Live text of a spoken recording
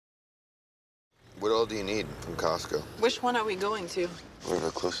What all do you need from Costco? Which one are we going to? Whatever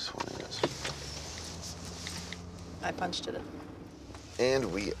the closest one is. I punched it in.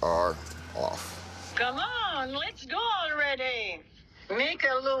 And we are off. Come on, let's go already. Make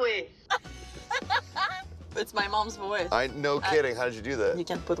a Louis. It's my mom's voice. No kidding. How did you do that? You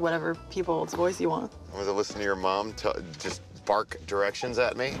can put whatever people's voice you want. Was I listening to your mom just bark directions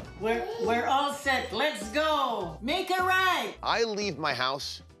at me? We're all set. Let's go. Make a right. I leave my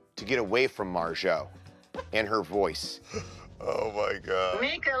house to get away from Marjo and her voice. Oh, my God.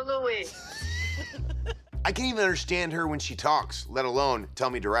 Make a Louis. I can't even understand her when she talks, let alone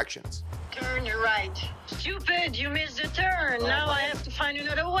tell me directions. Turn right. Stupid, you missed the turn. Now I have to find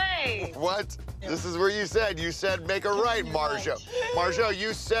another way. What? This is where you said make a right, Marjo. Marjo,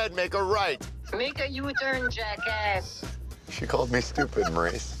 you said make a right. Make a U-turn, jackass. She called me stupid,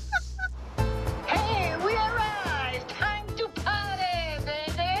 Maryse. Hey, we arrived. Time to party,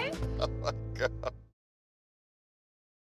 baby. Oh, my God.